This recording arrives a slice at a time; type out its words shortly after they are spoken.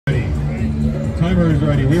timer is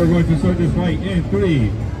ready. We are going to start this fight in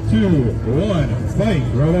 3, 2, 1, fight.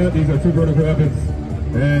 Robot, these are two vertical weapons.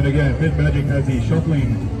 And again, Fit Magic has the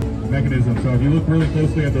shuffling mechanism. So if you look really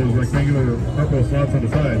closely at those rectangular purple slots on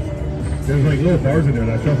the sides, there's like little bars in there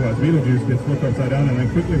that shuffle as Beetlejuice gets flipped upside down and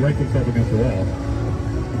then quickly rights himself against the wall.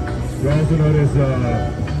 You'll also notice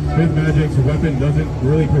Fit Magic's weapon doesn't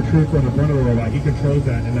really protrude from the front of the robot. He controls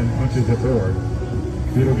that and then punches it forward.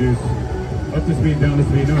 Beetlejuice up to speed, down to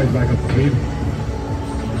speed. Now he's back up to speed.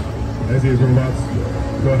 As these robots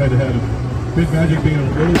go head to head. Fit Magic being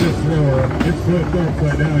a little bit slower. It's flipped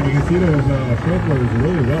upside down. You can see those shufflers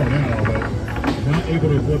really well now, but not able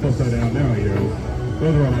to flip upside down now either.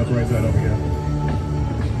 Those robots right side up again.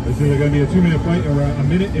 This is going to be a 2-minute fight, around a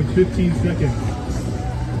minute and 15 seconds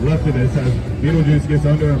left in this as Beetlejuice gets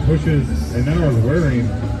under and pushes, and now is wearing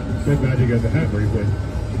Fit Magic as a hat briefly.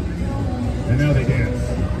 And now they dance.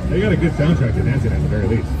 They got a good soundtrack to dance in at the very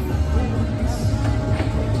least.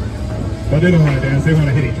 But they don't want to dance, they want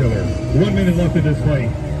to hit each other. 1 minute left in this fight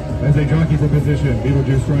as they jockey for position.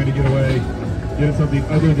 Beetlejuice trying to get away, get something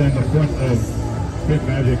other than the front of Fit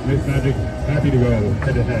Magic. Fit Magic happy to go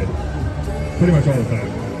head to head. Pretty much all the time.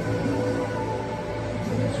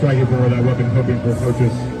 Striking for that weapon, hoping for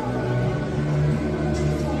approaches.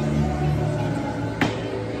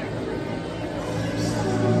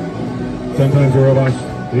 Sometimes the robots,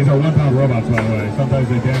 these are 1-pound robots by the way, sometimes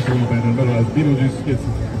they dance a little bit in the middle as Beetlejuice gets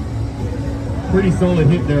pretty solid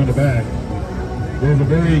hit there in the back. There's a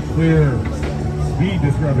very clear speed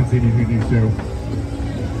discrepancy between these two.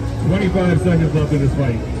 25 seconds left in this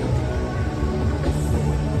fight.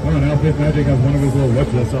 Oh, now Fit Magic has one of his little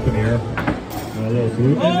wedge lists up in the air. And a little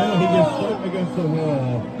salute. And now he gets stuck against the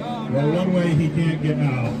wall. Well, one way he can't get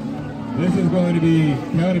out. This is going to be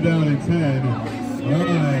counted down in 10,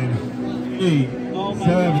 9, 8,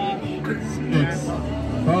 7, 6,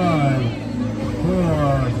 5,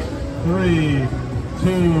 4, 3,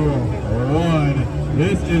 2, 1.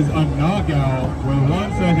 This is a knockout with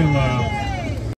 1 second left.